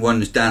in,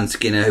 one is Dan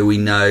Skinner, who we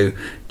know,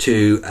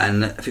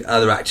 and a few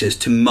other actors,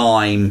 to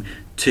mime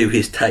to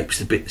his tapes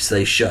the bits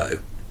they show.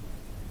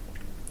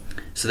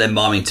 So they're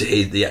miming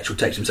to the actual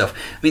tapes himself.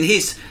 I mean,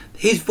 his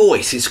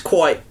voice is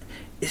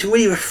it's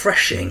really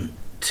refreshing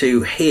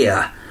to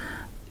hear.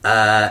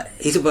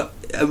 He's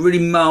a really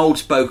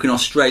mild-spoken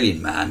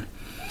Australian man,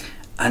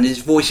 and his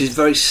voice is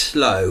very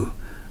slow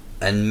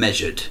and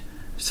measured.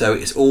 So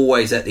it's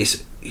always at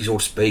this, he's all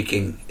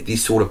speaking at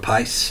this sort of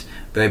pace,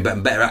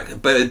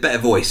 better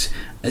voice,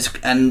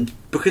 and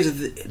because of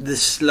the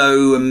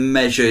slow and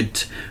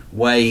measured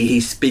way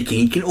he's speaking,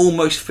 you can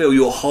almost feel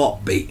your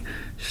heartbeat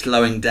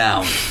slowing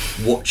down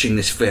watching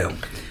this film.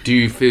 Do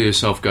you feel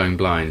yourself going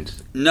blind?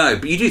 No,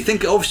 but you do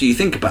think. Obviously, you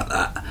think about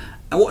that.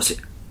 And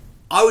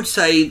I would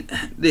say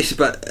this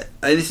about.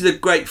 This is a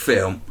great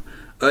film,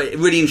 a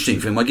really interesting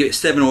film. I give it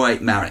 7 or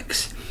 8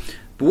 Mareks.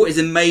 But what is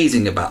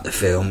amazing about the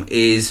film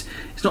is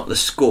it's not the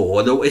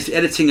score, it's the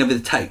editing of the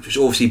tapes, which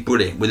is obviously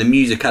brilliant, with the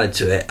music added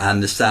to it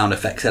and the sound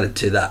effects added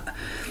to that.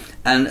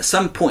 And at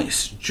some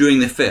points during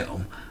the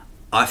film,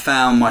 I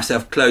found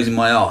myself closing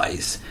my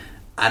eyes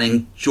and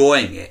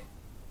enjoying it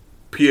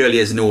purely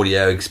as an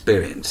audio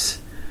experience.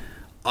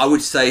 I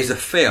would say it's a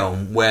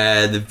film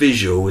where the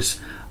visuals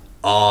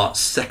are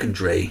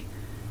secondary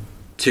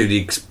to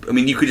the... I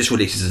mean, you could just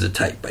release this as a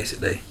tape,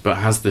 basically. But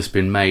has this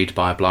been made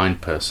by a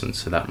blind person,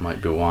 so that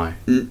might be why?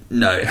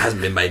 No, it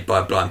hasn't been made by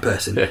a blind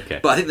person.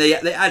 Okay. But I think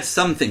they add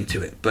something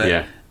to it. But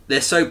yeah.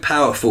 They're so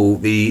powerful,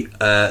 the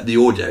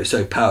audio is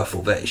so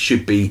powerful that it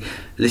should be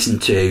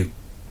listened to...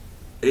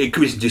 It could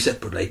be listened to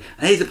separately.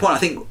 And here's the point, I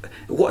think...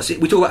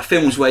 we talk about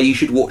films where you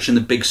should watch on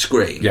the big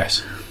screen.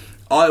 Yes.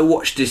 I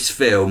watched this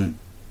film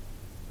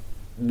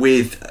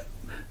with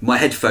my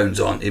headphones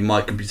on in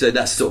my computer. So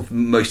that's sort of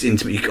most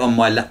intimate on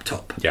my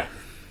laptop. Yeah.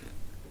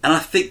 And I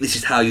think this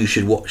is how you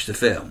should watch the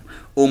film,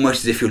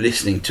 almost as if you're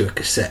listening to a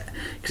cassette.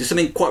 Because there's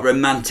something quite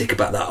romantic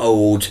about that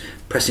old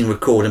pressing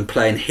record and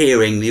play and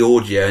hearing the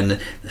audio and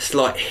the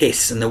slight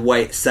hiss and the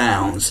way it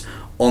sounds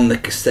on the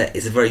cassette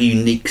is a very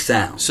unique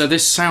sound. So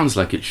this sounds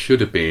like it should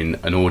have been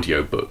an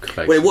audio book.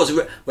 Basically. Well, it was.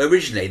 Well,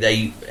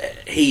 originally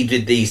he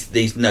did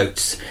these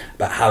notes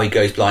about how he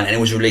goes blind, and it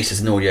was released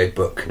as an audio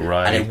book,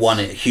 right? And it won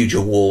huge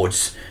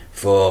awards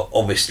for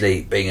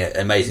obviously being an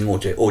amazing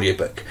audio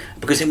book.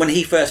 Because when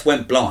he first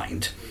went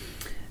blind,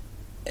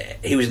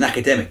 he was an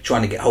academic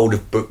trying to get hold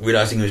of book,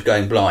 realising he was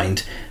going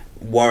blind,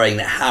 worrying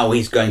that how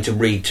he's going to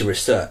read to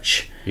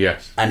research.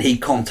 Yes. And he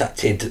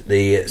contacted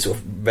the sort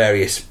of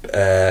various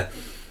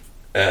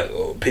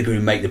people who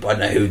make the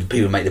people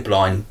who make the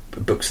blind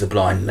books of the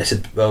blind. And they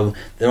said, well,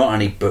 there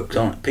aren't any books.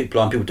 Blind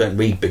people don't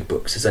read big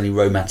books. There's only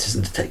romances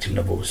and detective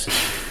novels.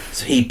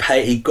 So he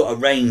got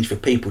arranged for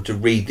people to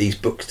read these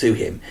books to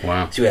him.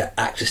 Wow. So he had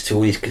access to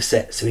all these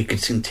cassettes, so he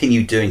could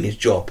continue doing his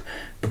job,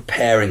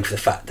 preparing for the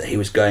fact that he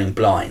was going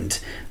blind,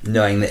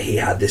 knowing that he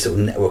had this sort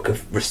of network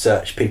of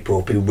research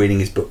people reading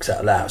his books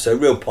out loud. So a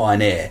real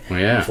pioneer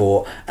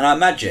and I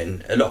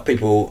imagine a lot of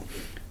people,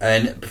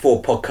 and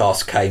before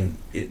podcasts came,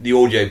 the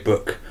audio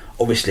book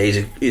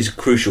obviously is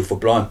crucial for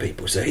blind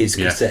people. So his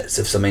cassettes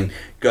of someone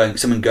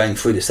going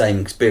through the same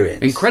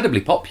experience.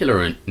 Incredibly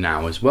popular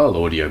now as well,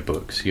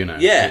 audiobooks, you know.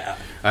 Yeah.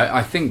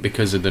 I think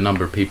because of the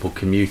number of people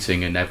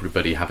commuting and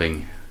everybody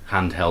having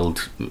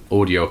handheld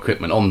audio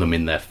equipment on them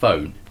in their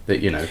phone, that,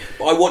 you know.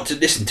 I want to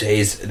listen to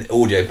his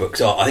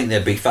audiobooks. I think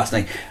they'd be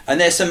fascinating. And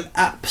there's some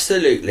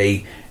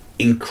absolutely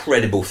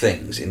incredible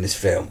things in this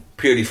film,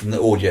 purely from the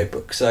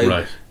audiobook.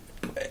 So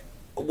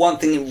one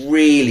thing that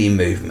really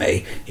moved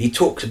me, he's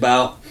talking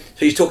about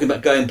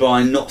going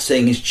blind, not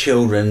seeing his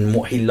children,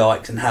 what he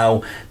likes, and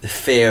how the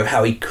fear of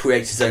how he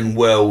creates his own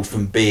world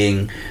from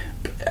being...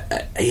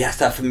 he has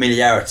to have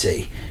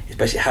familiarity. It's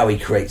basically how he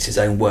creates his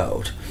own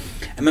world.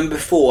 I remember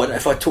before, I don't know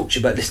if I talked to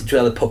you about listening to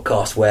another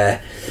podcast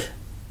where...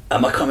 I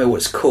can't remember what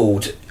it's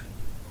called.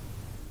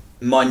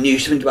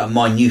 Something about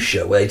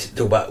minutia, where they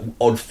talk about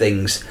odd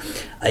things.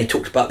 And they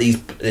talked about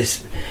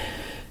this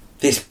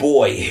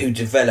boy who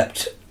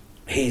developed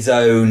his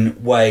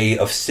own way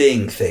of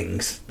seeing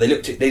things.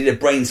 They did a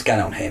brain scan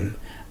on him,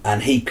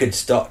 and he could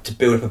start to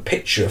build up a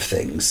picture of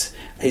things.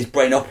 His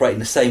brain operating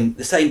the same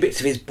bits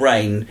of his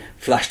brain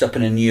flashed up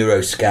in a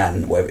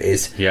neuroscan, whatever it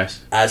is,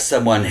 as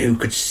someone who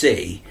could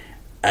see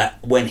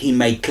when he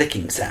made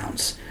clicking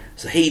sounds.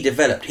 So he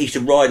used to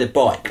ride a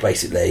bike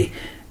basically,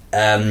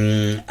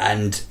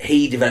 and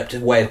he developed a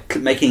way of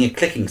making a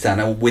clicking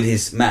sound with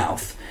his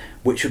mouth,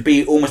 which would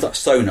be almost like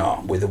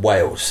sonar with the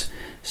whales.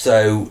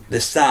 So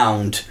the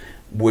sound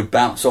would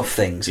bounce off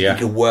things, and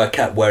he could work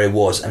out where he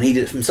was. And he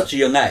did it from such a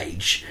young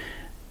age,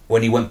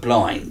 when he went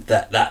blind,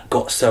 that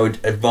got so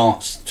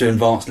advanced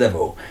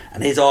level.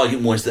 And his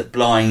argument was that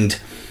blind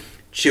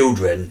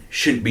children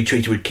shouldn't be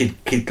treated with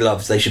kid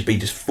gloves. They should be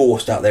just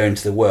forced out there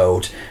into the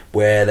world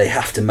where they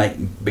have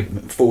to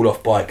fall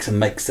off bikes and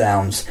make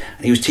sounds.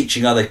 And he was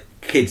teaching other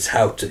kids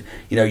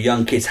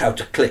young kids how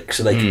to click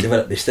so they could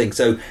develop this thing.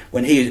 So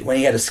when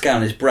he had a scan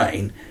on his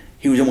brain,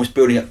 he was almost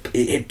building up.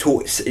 It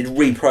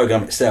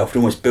reprogrammed itself to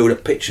almost build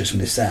up pictures from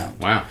this sound.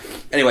 Wow.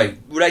 Anyway,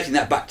 relating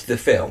that back to the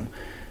film,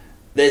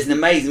 there's an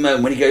amazing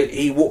moment when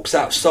he walks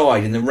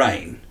outside in the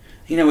rain.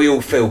 You know, we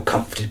all feel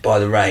comforted by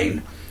the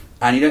rain.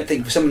 And you don't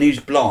think, for someone who's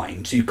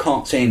blind, so you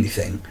can't see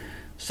anything,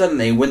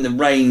 suddenly when the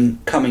rain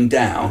coming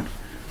down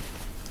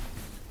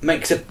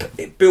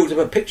it builds up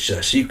a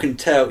picture, so you can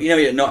tell. You know,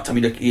 at night time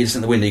you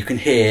listen at the window,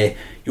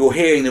 you're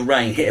hearing the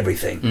rain hit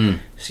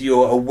everything, so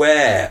you're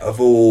aware of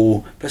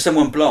all. For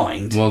someone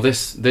blind, well,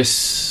 this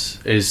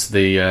is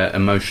the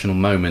emotional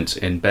moment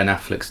in Ben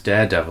Affleck's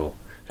Daredevil.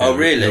 Oh,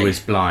 really? Who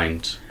is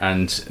blind,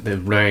 and the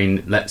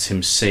rain lets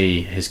him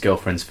see his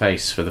girlfriend's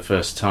face for the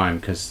first time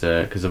because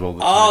of all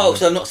the time. Oh,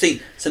 so I've not seen.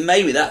 So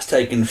maybe that's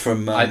taken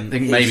from. I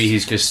think maybe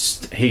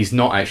he's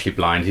not actually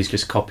blind. He's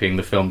just copying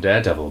the film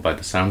Daredevil by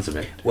the sounds of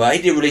it. Well,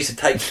 he did release the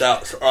tapes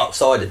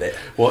outside of it.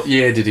 What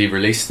year did he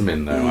release them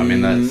in, though? I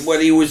mean, that's... Well,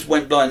 he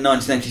went blind in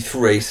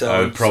 1983,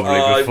 so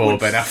probably before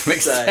Ben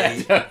Affleck's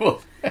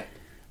Daredevil.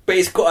 But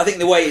I think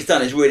the way it's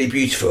done is really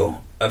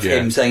beautiful. Of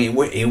him saying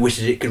he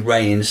wishes it could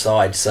rain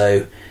inside,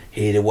 so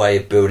he had a way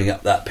of building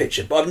up that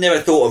picture. But I've never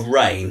thought of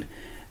rain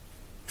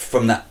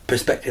from that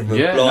perspective of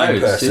a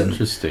blind person.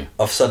 Interesting.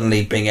 Of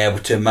suddenly being able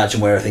to imagine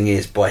where everything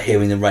is by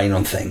hearing the rain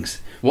on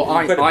things. Well,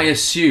 I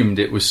assumed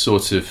it was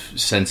sort of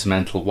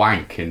sentimental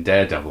wank in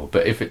Daredevil,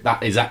 but if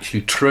that is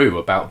actually true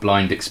about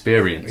blind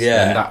experience,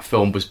 then that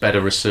film was better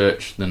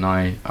researched than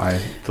I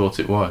thought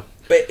it was.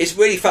 But it's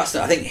really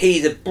fascinating. I think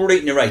he's a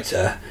brilliant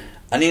narrator.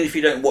 And even if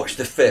you don't watch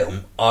the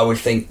film, I would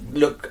think,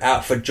 look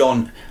out for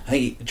John. I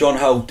think John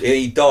Holt,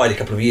 he died a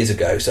couple of years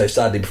ago, so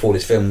sadly before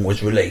this film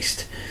was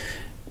released.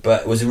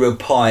 But was a real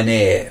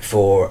pioneer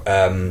for,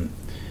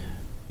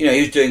 he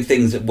was doing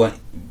things that weren't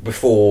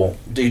before,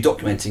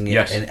 documenting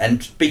it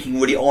and speaking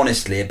really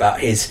honestly about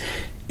his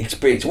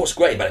experience. What's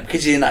great about it,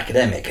 because he's an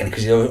academic and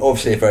because he's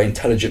obviously a very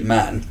intelligent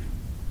man,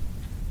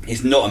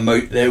 he's not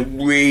they're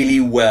really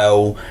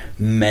well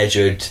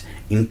measured,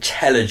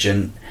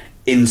 intelligent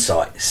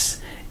insights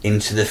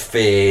into the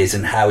fears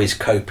and how he's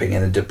coping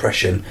in the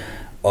depression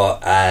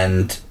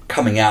and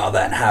coming out of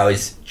that, and how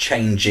he's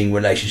changing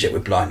relationship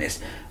with blindness.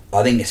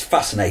 I think it's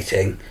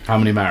fascinating. How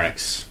many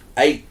Mareks?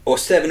 8 or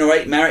 7 or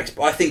 8 Mareks,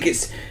 but I think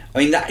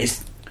that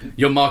is...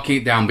 You're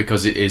marking it down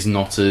because it is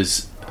not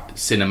as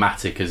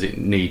cinematic as it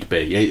need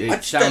be.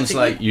 It sounds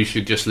like you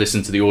should just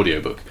listen to the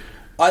audiobook.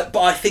 But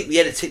I think the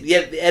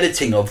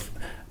editing of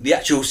the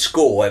actual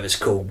score, whatever it's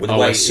called, with the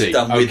way it's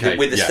done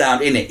with the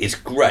sound in it, is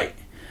great.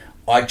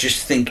 I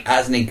just think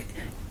as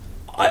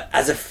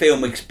a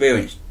film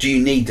experience, do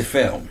you need the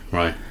film?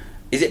 Right.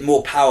 Is it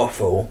more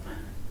powerful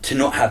to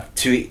not have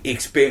to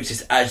experience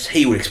this as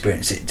he would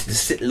experience it, to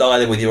just lie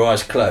there with your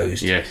eyes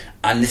closed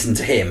and listen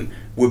to him,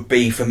 would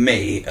be for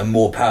me a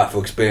more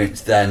powerful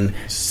experience than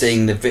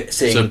seeing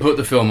So put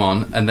the film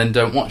on and then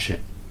don't watch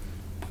it.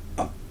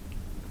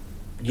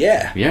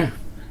 Yeah.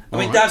 I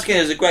mean, Dan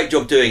Skinner does a great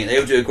job doing it.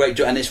 They'll do a great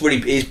job, and it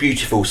is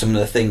beautiful, some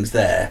of the things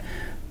there.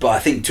 But I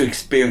think to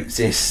experience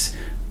this,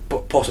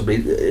 possibly,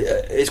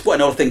 it's quite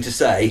an odd thing to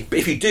say. But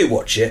if you do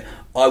watch it,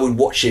 I would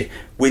watch it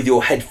with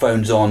your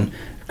headphones on,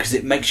 because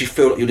it makes you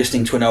feel like you're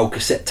listening to an old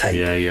cassette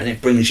tape. And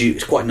it brings you.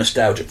 It's quite a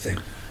nostalgic thing.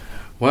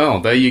 Well,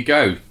 there you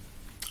go.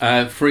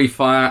 Free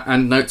Fire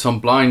and Notes on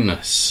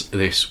Blindness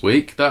this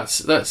week.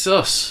 That's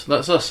us.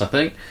 That's us, I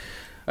think.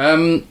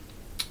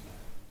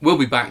 We'll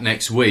be back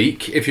next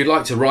week. If you'd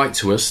like to write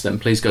to us, then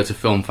please go to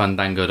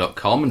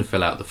filmfandango.com and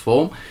fill out the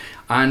form.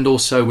 And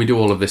also, we do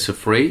all of this for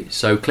free,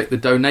 so click the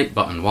donate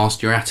button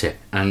whilst you're at it,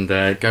 and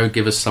go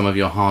give us some of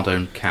your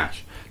hard-earned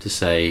cash to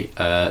say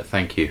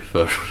thank you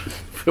for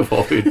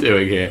what we're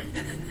doing here.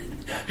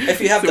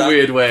 If you have done,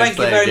 weird way thank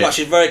you very much.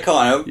 It's very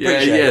kind. I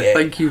appreciate it.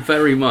 Thank you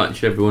very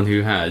much, everyone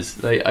who has.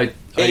 It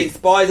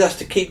inspires us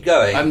to keep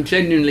going. I'm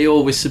genuinely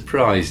always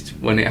surprised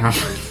when it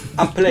happens.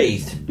 I'm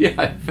pleased.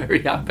 Yeah,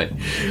 very happy.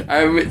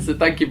 So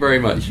thank you very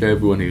much for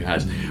everyone who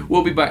has.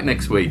 We'll be back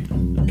next week.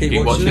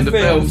 Keep watching the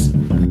films.